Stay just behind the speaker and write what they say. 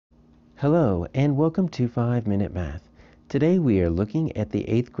Hello and welcome to 5-Minute Math. Today we are looking at the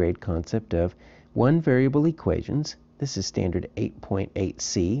 8th grade concept of one variable equations. This is standard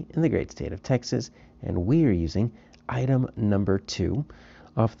 8.8C in the great state of Texas, and we are using item number 2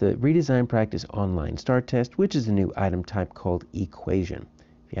 off the Redesign Practice Online STAAR test, which is a new item type called equation.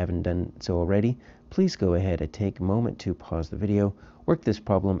 If you haven't done so already, please go ahead and take a moment to pause the video, work this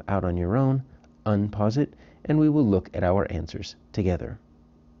problem out on your own, unpause it, and we will look at our answers together.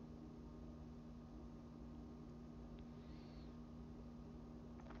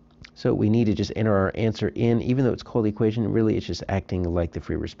 So we need to just enter our answer in, even though it's called equation, really it's just acting like the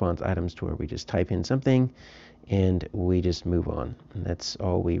free response items to where we just type in something and we just move on. And that's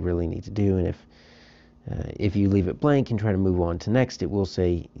all we really need to do. And if you leave it blank and try to move on to next, it will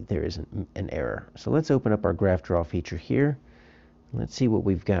say there is an error. So let's open up our graph draw feature here. Let's see what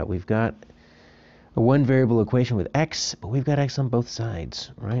we've got. We've got a one variable equation with x, but we've got x on both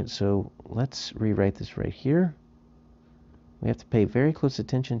sides, right? So let's rewrite this right here. We have to pay very close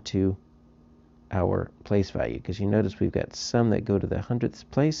attention to our place value, because you notice we've got some that go to the hundredths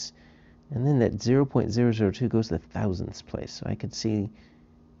place, and then that 0.002 goes to the thousandths place. So I could see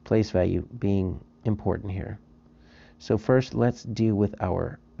place value being important here. So first, let's deal with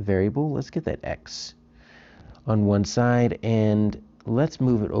our variable. Let's get that x on one side, and let's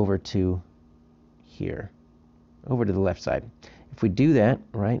move it over to here, over to the left side. If we do that,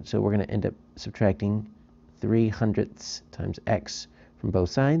 right, so we're going to end up subtracting 3/100ths times x from both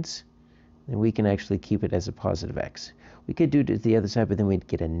sides, and we can actually keep it as a positive x. We could do it to the other side, but then we'd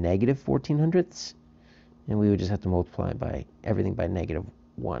get a negative 14/100ths, and we would just have to multiply by everything by -1.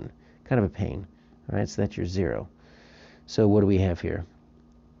 Kind of a pain. All right, so that's your 0. So what do we have here?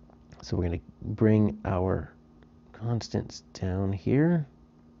 So we're going to bring our constants down here.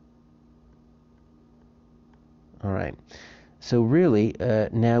 All right. So really,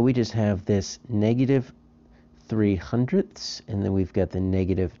 now we just have this negative 3/100ths, and then we've got the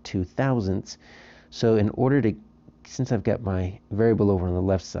negative 2/1000ths. So in order to, since I've got my variable over on the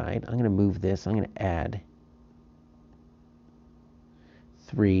left side, I'm going to move this. I'm going to add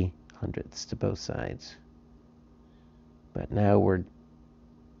 3/100ths to both sides. But now we're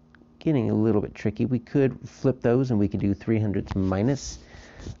getting a little bit tricky. We could flip those, and we could do 3/100ths minus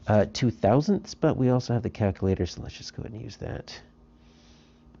 2/1000ths, but we also have the calculator, so let's just go ahead and use that.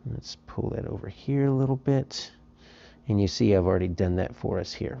 Let's pull that over here a little bit. And you see I've already done that for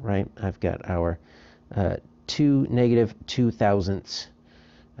us here, right? I've got our negative 2/1000ths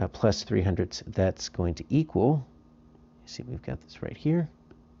plus 3/100ths. That's going to equal, you see we've got this right here.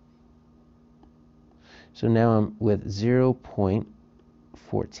 So now I'm with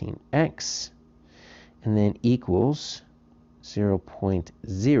 0.14x, and then equals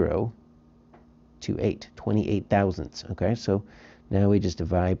 0.028, 28 thousandths. Okay, so now we just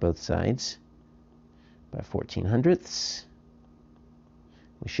divide both sides by 14/100ths.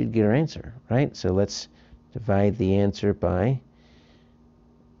 We should get our answer, right? So let's divide the answer by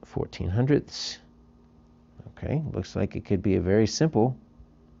 14/100ths. Okay, looks like it could be a very simple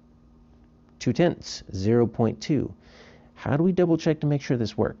 2/10, 0.2. How do we double check to make sure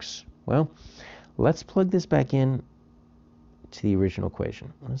this works? Well, let's plug this back in to the original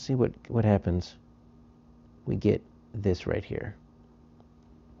equation. Let's see what happens. We get this right here.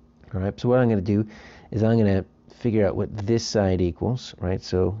 All right, so what I'm going to do is I'm going to figure out what this side equals, right?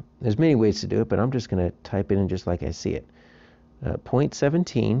 So there's many ways to do it, but I'm just going to type it in just like I see it.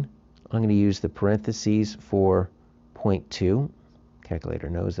 0.17, I'm going to use the parentheses for 0.2. Calculator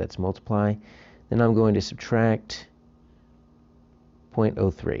knows that's multiply. Then I'm going to subtract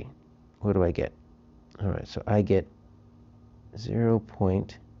 0.03. What do I get? All right, so I get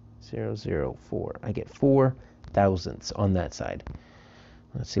 0.004. I get 4 thousandths on that side.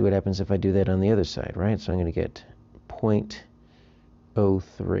 Let's see what happens if I do that on the other side, right? So I'm going to get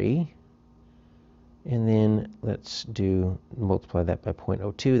 0.03, and then let's multiply that by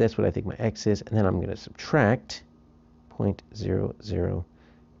 0.02. That's what I think my x is, and then I'm going to subtract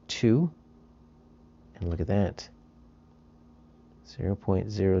 0.002, and look at that,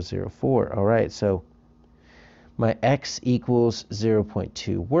 0.004. All right, so my x equals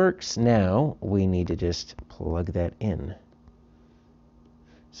 0.2 works. Now we need to just plug that in.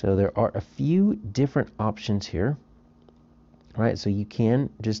 So there are a few different options here, right? So you can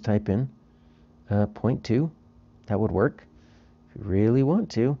just type in 0.2. That would work. If you really want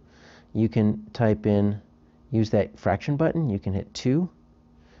to, you can type in, use that fraction button. You can hit 2,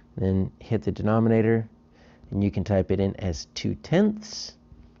 then hit the denominator, and you can type it in as 2/10,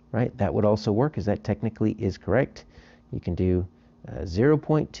 right? That would also work, as that technically is correct. You can do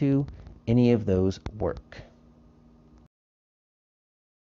 0.2. Any of those work.